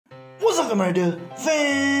What's up Kamen Rider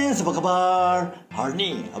fans, apa khabar? Hari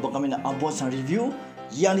ni abang kami nak buat sang review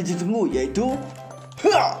yang ditunggu, iaitu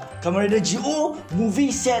Kamen Rider GO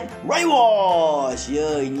Movie Set Ridewatch.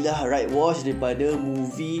 Ya, inilah Ridewatch daripada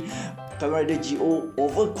movie Kamen Rider GO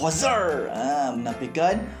over Quartzer.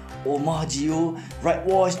 Menampilkan Ohma GO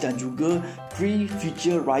Ridewatch dan juga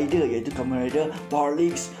pre-feature rider iaitu Kamen Rider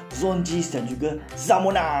Barlckxs, Zonjis dan juga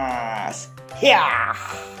Zamonas.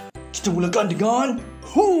 Kita mulakan dengan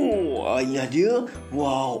inilah dia.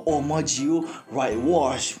 Wow, Ohma GO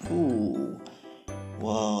Ridewatch.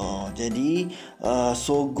 Wow, jadi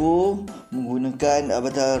Sogo menggunakan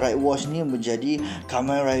Ridewatch ni menjadi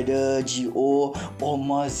Kamen Rider GO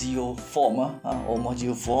Ohma GO form. Ohma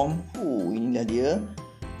GO form. Inilah dia.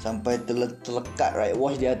 Sampai terlekat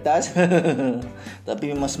Ridewatch di atas. Tapi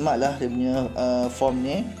memang smart lah dia punya form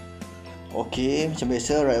ni. Okey, macam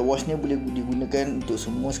biasa Ridewatch ni boleh digunakan untuk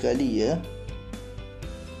semua sekali ya.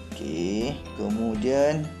 Okey,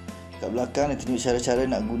 kemudian kat belakang dia tunjuk cara-cara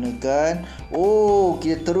nak gunakan.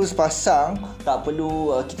 Kita terus pasang, tak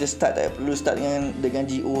perlu kita start dengan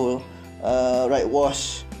GO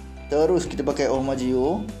Ridewatch. Terus kita pakai Ohma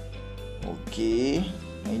GO. Okey,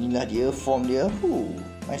 inilah dia form dia.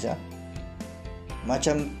 Nice lah.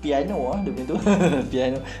 Macam piano dia punya tu.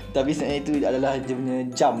 Piano. Tapi sebenarnya itu adalah dia punya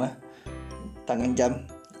jam tangan jam,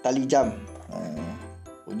 tali jam.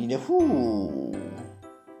 Ini dia.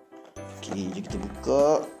 Okey, jom kita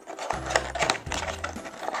buka.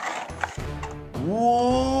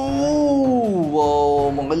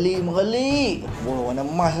 Wow, mengelik. Wow, warna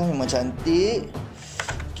emas lah, memang cantik.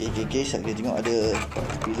 Okey, saya kita tengok ada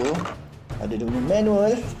tu. Ada dia punya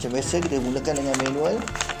manual. Macam biasa kita mulakan dengan manual.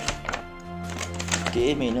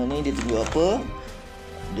 Okey, manual ni dia tunjuk apa?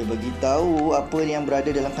 Dia bagi tahu apa yang berada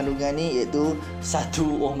dalam kandungan ni, iaitu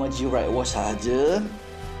satu Ohma GO Ridewatch sahaja.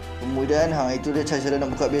 Kemudian itu dia cara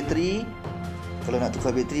nak buka bateri. Kalau nak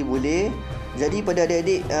tukar bateri boleh. Jadi pada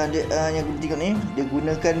adik-adik yang guna tengok ni, dia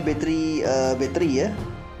gunakan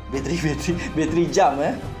bateri jam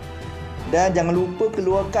Dan jangan lupa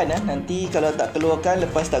keluarkan nanti kalau tak keluarkan,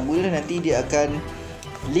 lepas tak guna nanti dia akan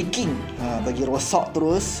leaking, bagi rosak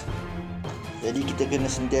terus. Jadi kita kena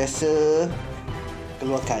sentiasa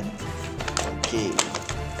keluarkan. Okey,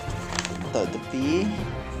 letak tepi.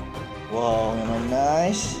 Wow, memang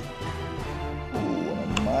nice. Warna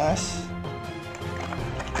emas.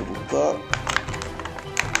 Kita buka.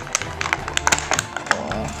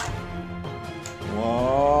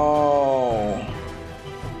 Wow,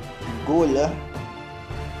 gold lah,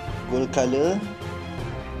 gold color.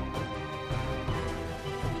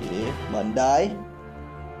 Okey, Bandai.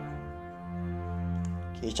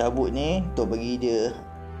 Okey, cabut ni untuk bagi dia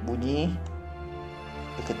bunyi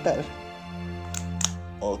dia ketat.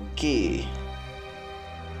 Okey,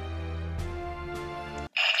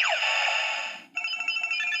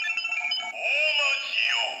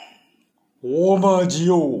 Ohma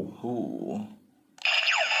GO.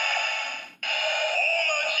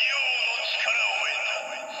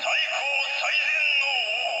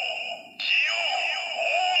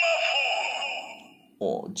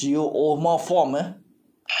 GO Ohma form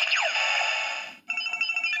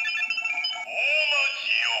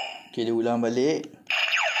Okey, dia ulang balik.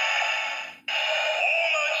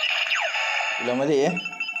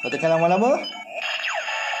 Kau tekan lama-lama,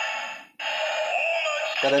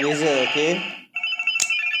 tak ada beza. Okey.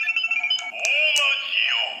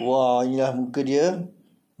 Wah, inilah muka dia.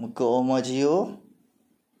 Muka Ohma GO.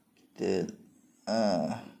 Kita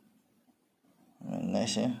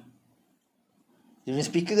nice ya. Dia punya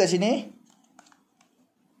speaker kat sini.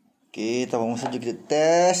 Okey, tanpa masa kita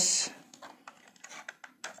test.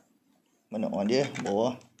 Mana orang dia?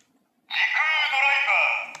 Bawah.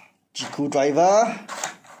 Decadriver.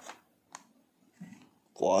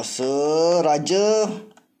 Kuasa Raja.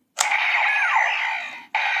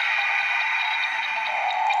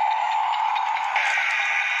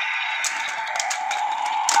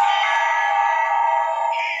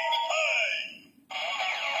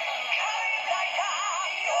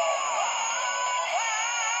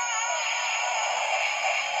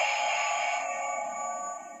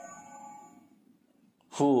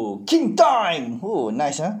 King time.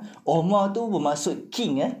 Nice Ohma tu bermaksud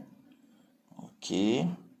king Okey.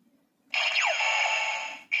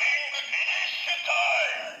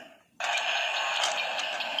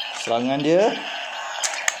 Serangan dia.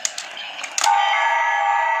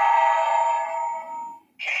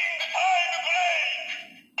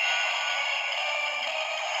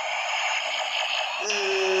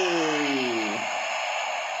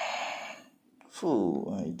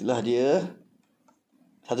 Itulah dia.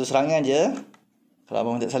 Satu serangan je, kalau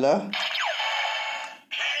abang tak salah.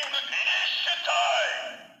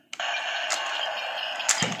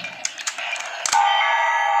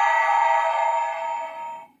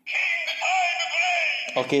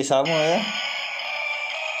 Okey, sama ya.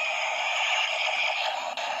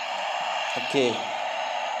 Okey.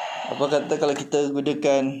 Apa kata kalau kita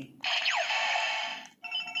gunakan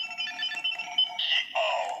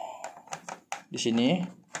di sini?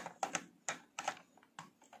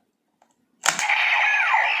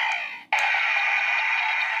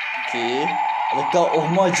 Okey. Adakah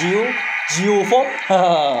Ohma Geo form?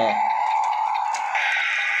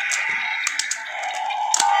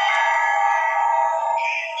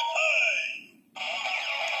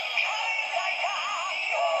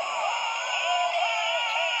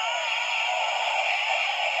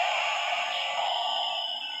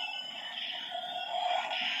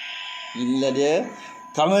 Inilah dia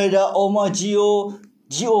Kamen Rider Ohma Geo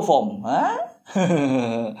form.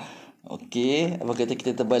 Okey, apa kata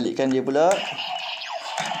kita terbalikkan dia pula.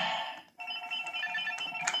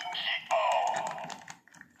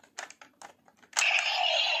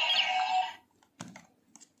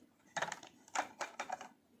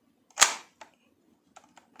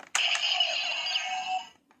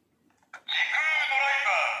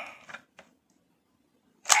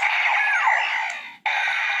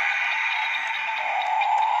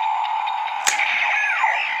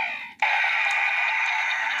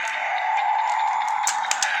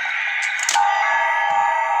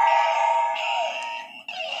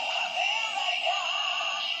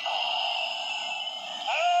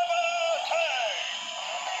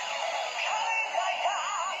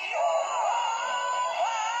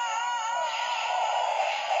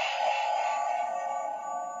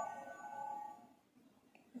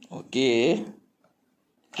 Okey.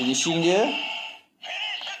 Finishing dia.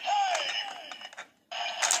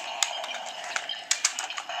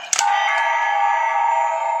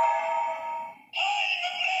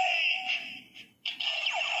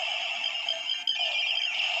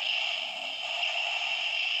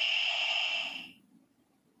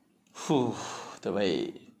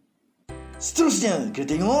 Terbaik. Seterusnya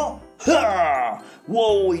kita tengok.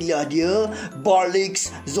 Wow, inilah dia Barlckxs,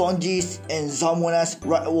 Zonjis and Zamonas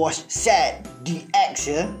Ridewatch set DX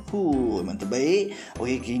ya. Memang terbaik.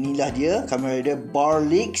 Okey, inilah dia Kamen Rider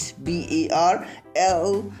Barlckxs, Barlckxs.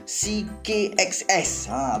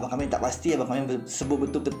 Abang kami tak pasti abang kami sebut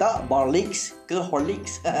betul ke tak, Barlckxs ke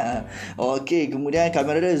Horlicks. Okey, kemudian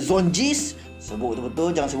Kamen Rider Zonjis, sebut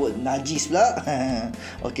betul-betul, jangan sebut najis pula.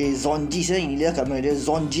 Okey, Zonjis ya, inilah Kamen Rider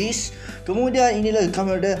Zonjis. Kemudian inilah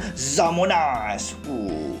Kamen Rider Zamonas.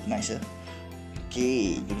 Nice ya.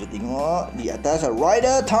 Okey, kita tengok di atas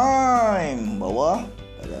Rider Time. Bawah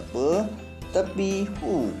tak ada apa. Tapi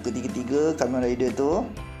ketiga-tiga Kamen Rider tu.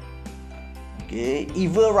 Okey,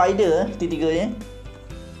 Evil Rider ketiga ni.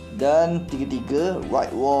 Dan tiga-tiga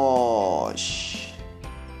Ridewatch.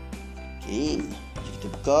 Okey, kita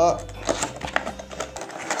buka.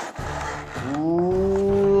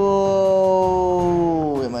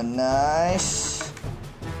 Memang nice.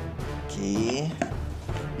 Okey.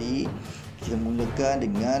 Kita mulakan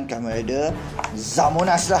dengan Kamen Rider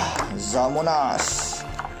Zamonas lah. Zamonas.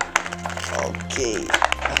 Okey.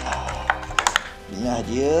 Inilah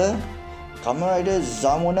dia Kamen Rider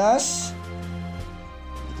Zamonas.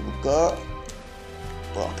 Kita buka.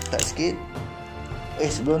 Ketat sikit.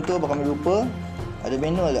 Sebelum tu bakal kami lupa, ada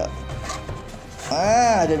manual tak?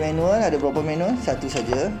 Ada manual. Ada berapa manual? Satu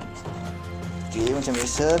saja. Okey, macam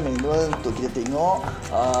biasa manual untuk kita tengok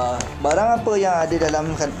barang apa yang ada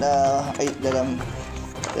dalam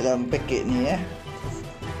paket ni ya.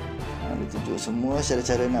 Dia tunjuk semua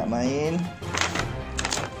cara-cara nak main.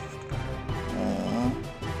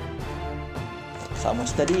 Sama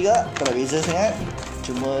macam tadi ke? Tak beza sangat.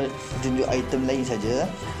 Cuma tunjuk item lain saja.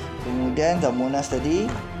 Kemudian Zamonas tadi.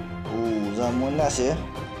 Zamonas ya.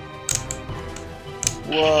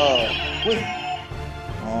 Wow.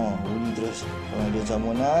 Bunyi terus. Kalau ada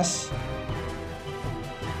Zamonas.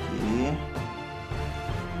 Okey.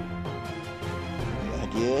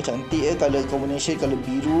 Dia cantik ya, color combination, color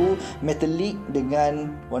biru metallic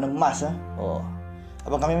dengan warna emas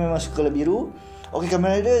abang kami memang suka color biru. Okey,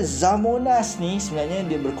 Kamen Rider Zamonas ni sebenarnya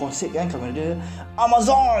dia berkonsepkan Kamen Rider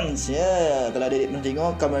Amazons ya. Kalau adik pernah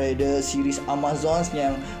tengok Kamen Rider series Amazons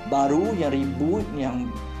yang baru, yang reboot,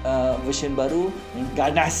 yang version baru yang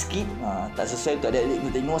ganas sikit, tak sesuai untuk adik-adik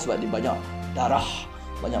pernah tengok sebab dia banyak darah,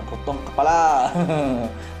 banyak potong kepala.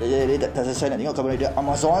 Jadi dia tak sesuai nak tengok Kamen Rider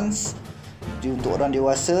Amazons. Dia untuk orang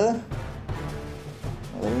dewasa.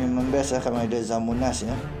 Memang best lah Kamen Rider Zamonas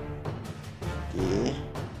ya. Okey,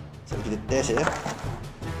 so kita test ya.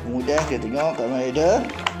 Kemudian kita tengok Kamen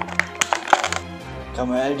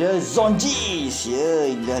Rider Zonjis ya.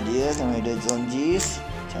 Inilah dia Kamen Rider Zonjis.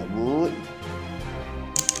 Cabut.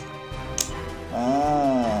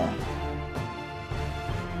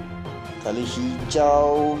 Kalau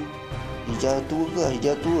hijau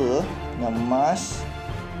tua yang emas.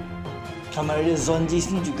 Kamen Rider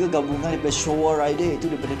Zonjis ni juga gabungan daripada Showa Rider, iaitu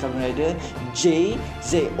daripada Kamen Rider J,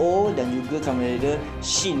 Zo dan juga Kamen Rider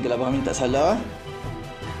Shin, kalau abang Amin tak salah.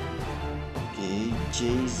 Okay,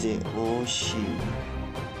 J, Zo, Shin.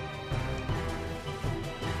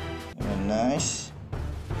 Nice.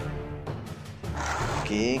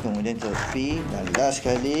 Okay, kemudian topi dan last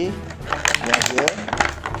sekali yang ada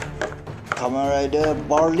Kamen Rider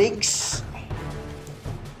Barlckxs.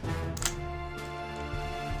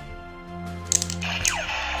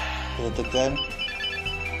 Kita tekan.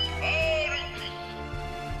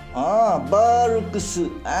 Barlckxs.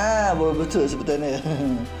 Baru betul sebutannya.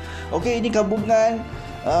 Okey, ini gabungan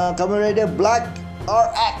Kamen Rider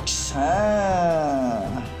Barlckxs.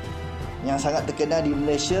 Yang sangat terkenal di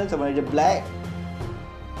Malaysia, Kamen Rider Black.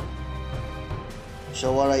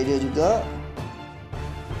 Showa Rider juga.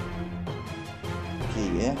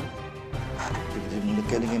 Okey ya. Kita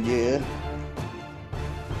mulakan dengan dia.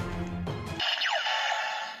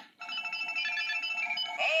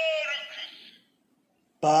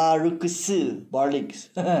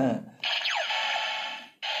 Barlckxs.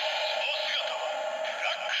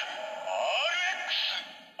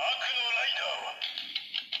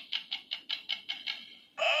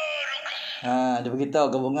 Dia beritahu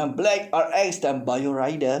gabungan Black RX dan Bio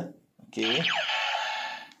Rider. Okey.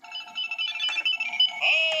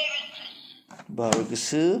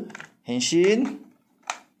 Barlckxs, henshin.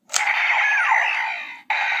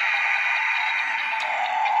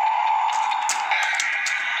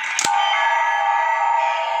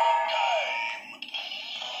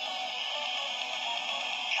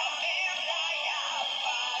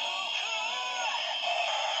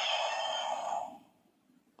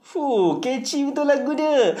 Catchy betul lagu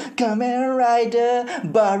dia. Kamen Rider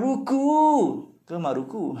Baruku. Ke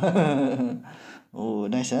Maruku. Oh,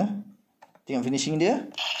 nice Tengok finishing dia.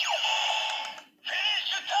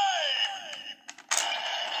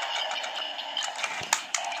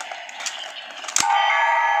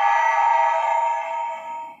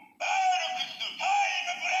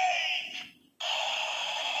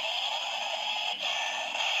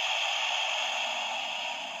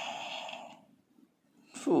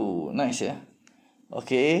 Nice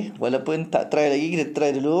Okay, walaupun tak try lagi, kita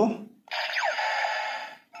try dulu.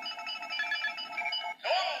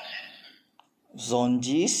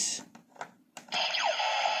 Zonjis.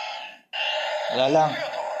 Lalang.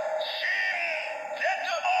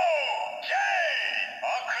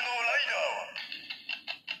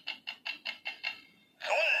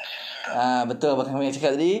 Betul apa kami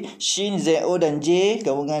cakap tadi. Shin, Zo dan J,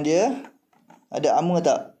 gabungan dia. Ada armor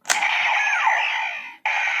tak?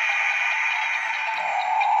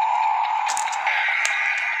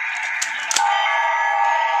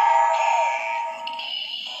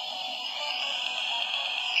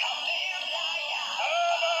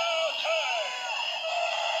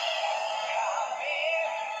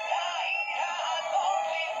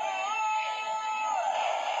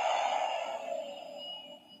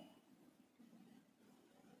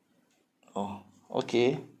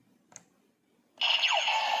 Okay.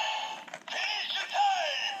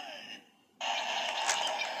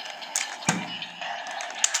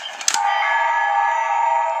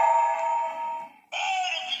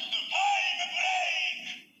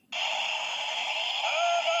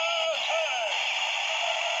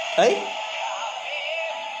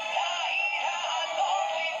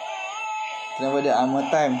 Kenapa ada armor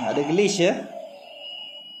time? Ada glitch ya?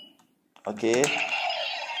 Okay.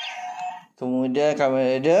 Kemudian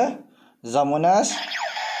Kamen Rider Zamonas.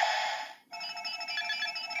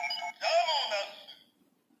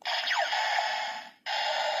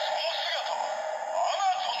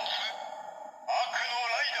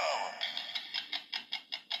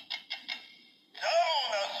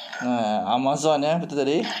 Amazon ya, betul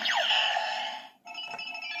tadi.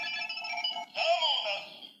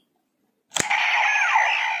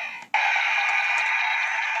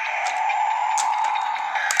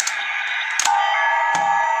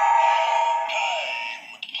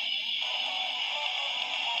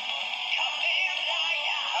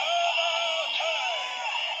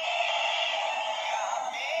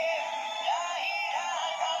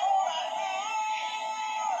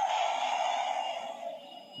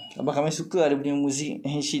 Abang kami suka ada punya muzik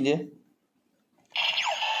henshin dia.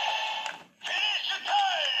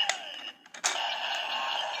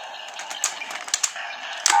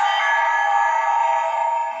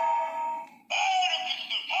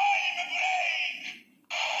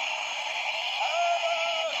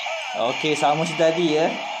 Okey, sama macam tadi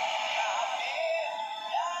ya.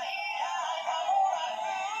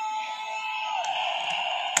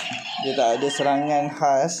 Dia tak ada serangan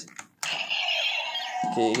khas.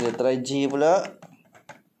 Okay, kita try J pula.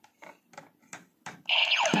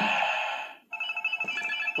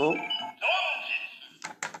 Oh,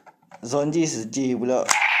 Zonjis J pula.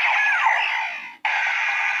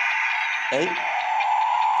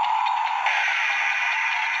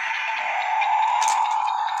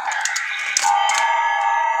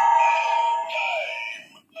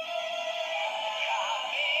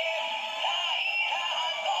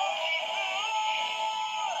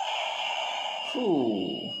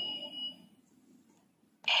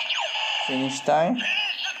 Finish time.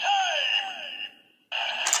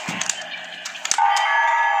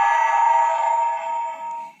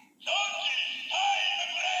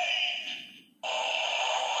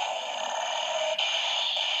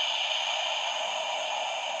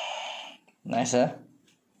 Nice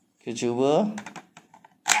Kita cuba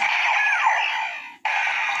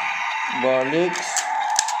Barlckxs.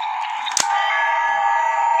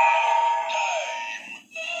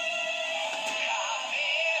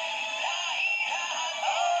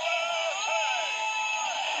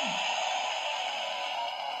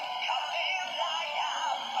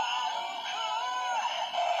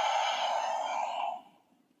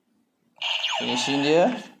 Finishing dia.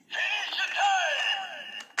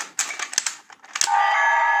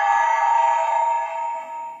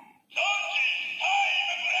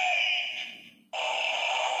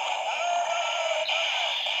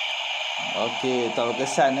 Okey, tak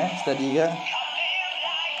berkesan tadi ke?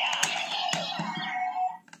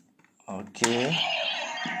 Okey.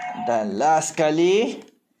 Dan last kali.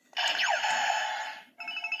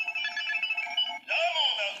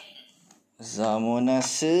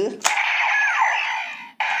 Zamonas.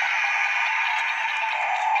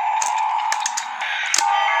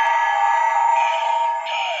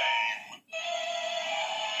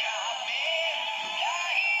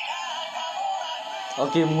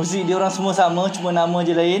 Okey, muzik dia orang semua sama, cuma nama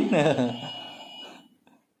je lain.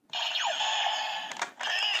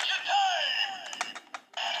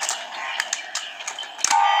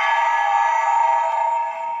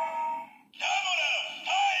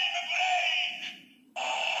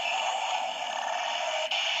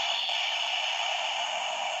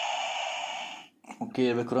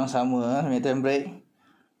 Okey, lebih kurang sama time break.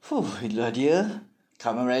 Itulah dia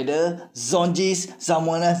Kamen Rider, Zonjis,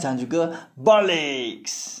 Zamonas dan juga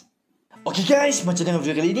Barlckxs. Okay guys, macam dengan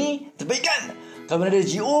video kali ini, terbaik kan? Kamen Rider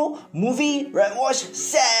JO Movie Ridewatch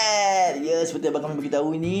Set. Ya, seperti abang kami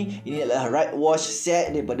beritahu ini adalah Ridewatch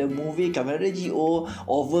Set daripada movie Kamen Rider JO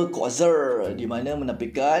over Quartzer, di mana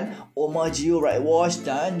menampilkan Ohma JO Ridewatch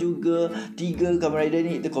dan juga 3 Kamen Rider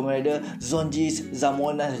ni, iaitu Kamen Rider Zonjis,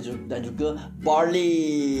 Zamonas dan juga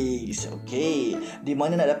Barlckxs. Okey, di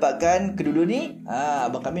mana nak dapatkan kedua-dua ni?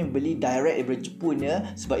 Abang kami beli direct daripada Jepun ya,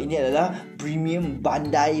 sebab ini adalah premium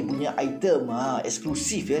Bandai punya item,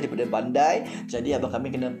 eksklusif ya daripada Bandai. Jadi abang kami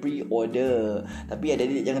kena pre-order. Tapi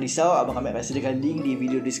adik-adik jangan risau, abang kami akan sediakan link di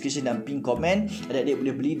video description dan pin komen. Adik-adik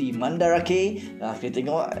boleh beli di Mandarake. Kita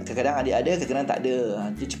tengok, kadang-kadang adik ada, kadang-kadang tak ada.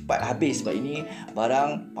 Dia cepat habis sebab ini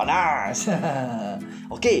barang panas.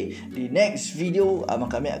 Okay, di next video abang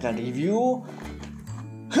kami akan review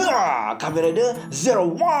Kamen Rider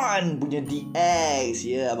 01 punya DX.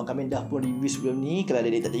 Ya, abang kami dah pun review sebelum ni. Kalau ada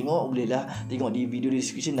tak tengok, bolehlah tengok di video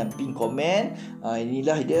description dan pin komen.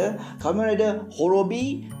 Inilah dia Kamen Rider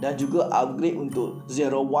Horobi dan juga upgrade untuk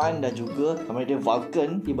 01 dan juga Kamen Rider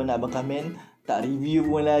Vulcan, di mana abang kami tak review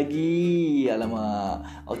pun lagi. Alamak.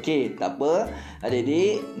 Okey, tak apa.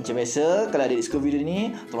 Adik-adik, macam biasa, kalau adik suka video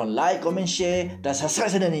ni, tolong like, comment, share dan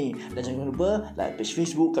subscribe channel ni. Dan jangan lupa like page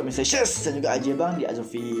Facebook Kamen Sessions dan juga IG abang di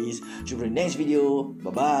Azofis. Jumpa di next video.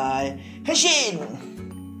 Bye-bye. Henshin!